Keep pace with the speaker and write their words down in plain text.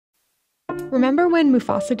Remember when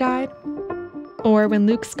Mufasa died? Or when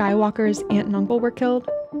Luke Skywalker's aunt and uncle were killed?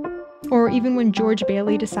 Or even when George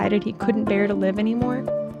Bailey decided he couldn't bear to live anymore?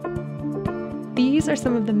 These are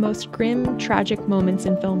some of the most grim, tragic moments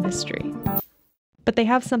in film history. But they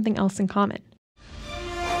have something else in common.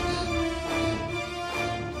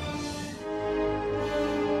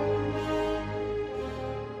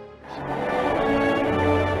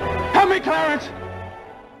 Help me, Clarence!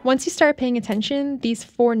 Once you start paying attention, these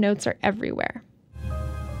 4 notes are everywhere.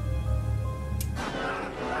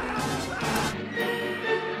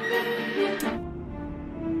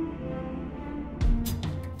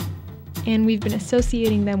 And we've been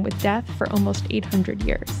associating them with death for almost 800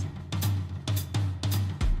 years.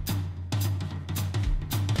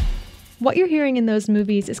 What you're hearing in those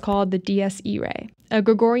movies is called the Dies Irae, a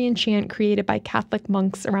Gregorian chant created by Catholic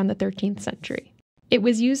monks around the 13th century. It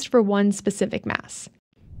was used for one specific mass: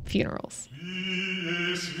 funerals.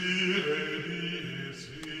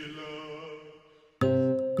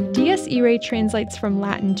 Dies Irae translates from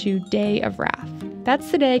Latin to Day of Wrath.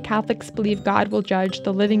 That's the day Catholics believe God will judge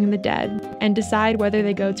the living and the dead and decide whether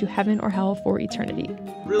they go to heaven or hell for eternity.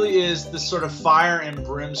 It really is this sort of fire and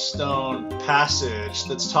brimstone passage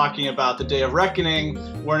that's talking about the day of reckoning,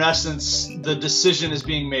 where in essence the decision is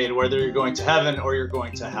being made whether you're going to heaven or you're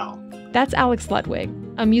going to hell. That's Alex Ludwig,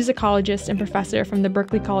 a musicologist and professor from the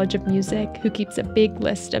Berklee College of Music who keeps a big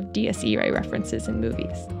list of Dies Irae references in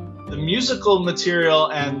movies. The musical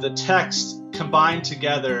material and the text combine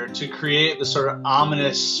together to create the sort of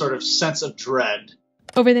ominous sort of sense of dread.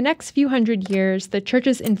 Over the next few hundred years, the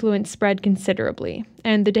church's influence spread considerably,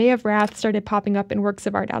 and the Day of Wrath started popping up in works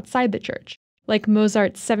of art outside the church, like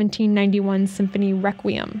Mozart's 1791 symphony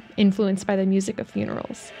Requiem, influenced by the music of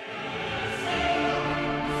funerals.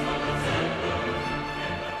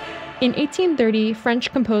 In 1830,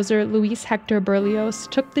 French composer Louis Hector Berlioz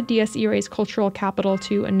took the Dies Irae's cultural capital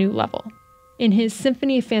to a new level. In his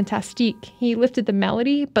Symphonie Fantastique, he lifted the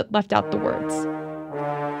melody but left out the words.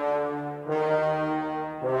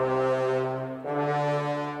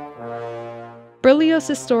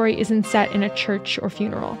 Berlioz's story isn't set in a church or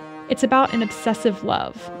funeral. It's about an obsessive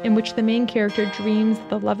love, in which the main character dreams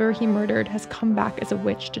the lover he murdered has come back as a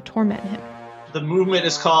witch to torment him. The movement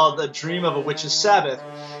is called The Dream of a Witch's Sabbath,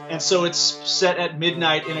 and so it's set at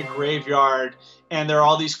midnight in a graveyard, and there are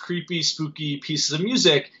all these creepy, spooky pieces of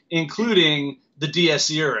music, including the Dies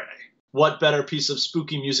Irae. What better piece of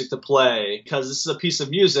spooky music to play? Because this is a piece of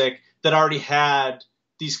music that already had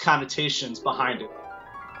these connotations behind it.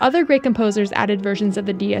 Other great composers added versions of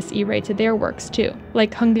the Dies Irae to their works too,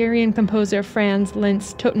 like Hungarian composer Franz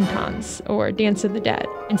Liszt's Totentanz, or Dance of the Dead,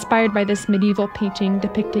 inspired by this medieval painting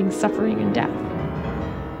depicting suffering and death.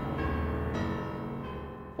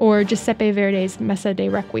 Or Giuseppe Verdi's Messa dei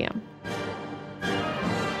Requiem.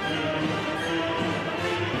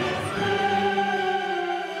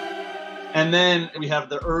 And then we have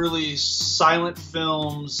the early silent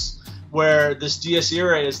films where this Dies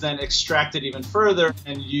Irae is then extracted even further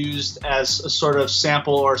and used as a sort of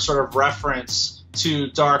sample or sort of reference to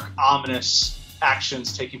dark, ominous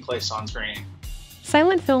actions taking place on screen.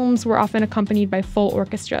 Silent films were often accompanied by full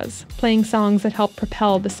orchestras, playing songs that helped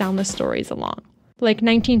propel the soundless stories along. Like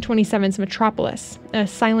 1927's Metropolis, a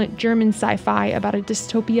silent German sci-fi about a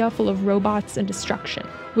dystopia full of robots and destruction,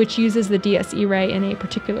 which uses the Dies Irae in a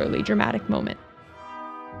particularly dramatic moment.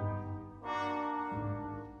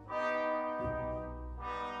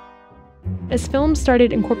 As films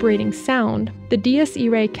started incorporating sound, the Dies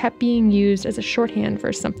Irae kept being used as a shorthand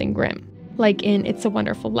for something grim, like in It's a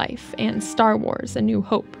Wonderful Life and Star Wars: A New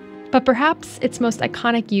Hope. But perhaps its most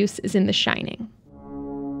iconic use is in The Shining.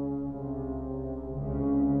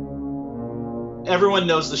 Everyone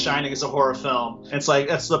knows The Shining is a horror film. It's like,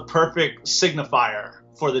 that's the perfect signifier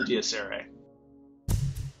for the Dies Irae.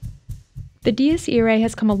 The Dies Irae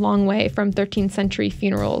has come a long way from 13th century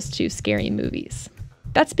funerals to scary movies.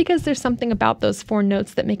 That's because there's something about those 4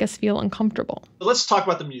 notes that make us feel uncomfortable. Let's talk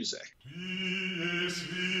about the music.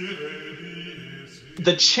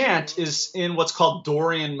 The chant is in what's called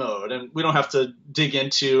Dorian mode, and we don't have to dig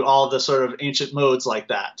into all the sort of ancient modes like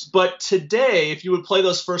that. But today, if you would play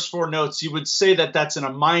those first 4 notes, you would say that that's in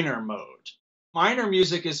a minor mode. Minor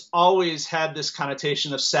music has always had this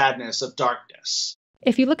connotation of sadness, of darkness.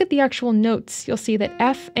 If you look at the actual notes, you'll see that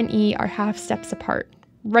F and E are half steps apart,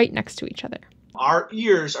 right next to each other. Our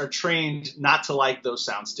ears are trained not to like those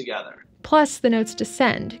sounds together. Plus, the notes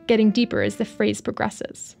descend, getting deeper as the phrase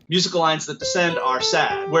progresses. Musical lines that descend are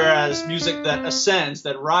sad, whereas music that ascends,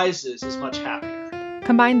 that rises, is much happier.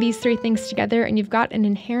 Combine these 3 things together and you've got an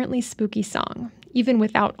inherently spooky song, even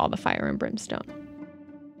without all the fire and brimstone.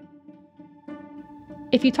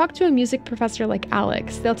 If you talk to a music professor like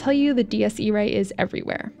Alex, they'll tell you the Dies Irae is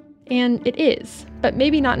everywhere. And it is, but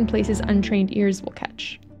maybe not in places untrained ears will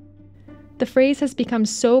catch. The phrase has become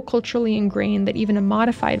so culturally ingrained that even a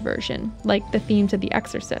modified version, like the theme to The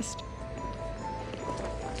Exorcist,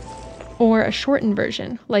 or a shortened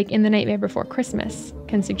version, like in The Nightmare Before Christmas,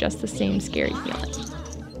 can suggest the same scary feeling.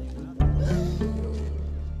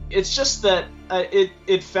 It's just that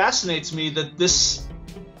it fascinates me that this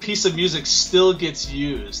piece of music still gets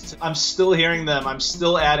used. I'm still hearing them. I'm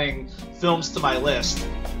still adding films to my list.